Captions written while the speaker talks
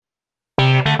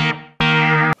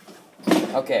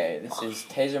Okay, this is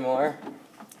Tayzer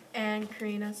And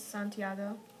Karina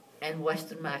Santiago. And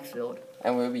Weston Maxfield.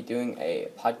 and we'll be doing a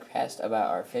podcast about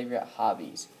our favorite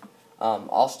hobbies.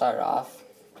 I'll start off.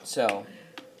 So,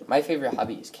 my favorite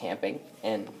hobby is camping,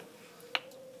 and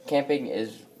camping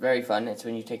is very fun. It's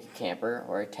when you take a camper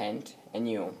or a tent and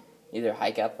you either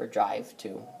hike up or drive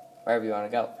to wherever you want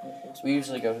to go. We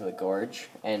usually go to the gorge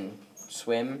and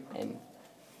swim and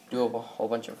do a whole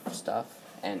bunch of stuff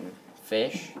and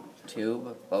fish,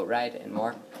 tube, boat ride, and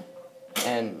more.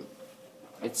 And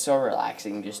it's so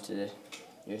relaxing just to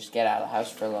get out of the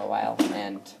house for a little while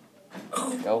and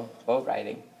go boat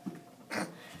riding.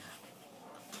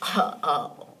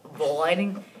 Bull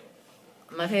riding.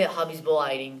 My favorite hobby is bull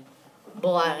riding.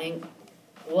 Bull riding.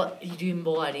 What you do in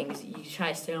bull riding is you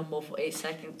try to stay on bull for 8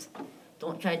 seconds.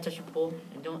 Don't try to touch a bull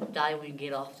and don't die when you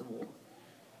get off the bull.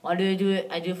 Why do I do it?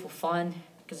 I do it for fun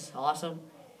because it's awesome.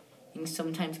 You can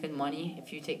sometimes get money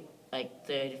if you take like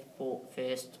third, fourth,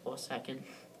 first, or second.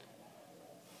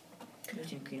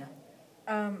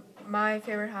 My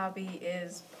favorite hobby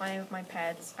is playing with my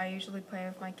pets. I usually play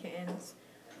with my kittens.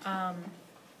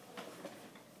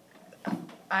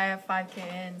 I have 5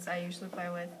 kittens I usually play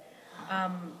with.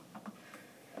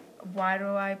 Why do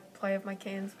I play with my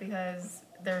kittens? Because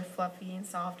they're fluffy and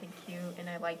soft and cute, and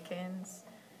I like kittens.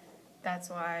 That's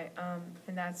why,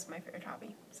 and that's my favorite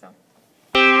hobby. So.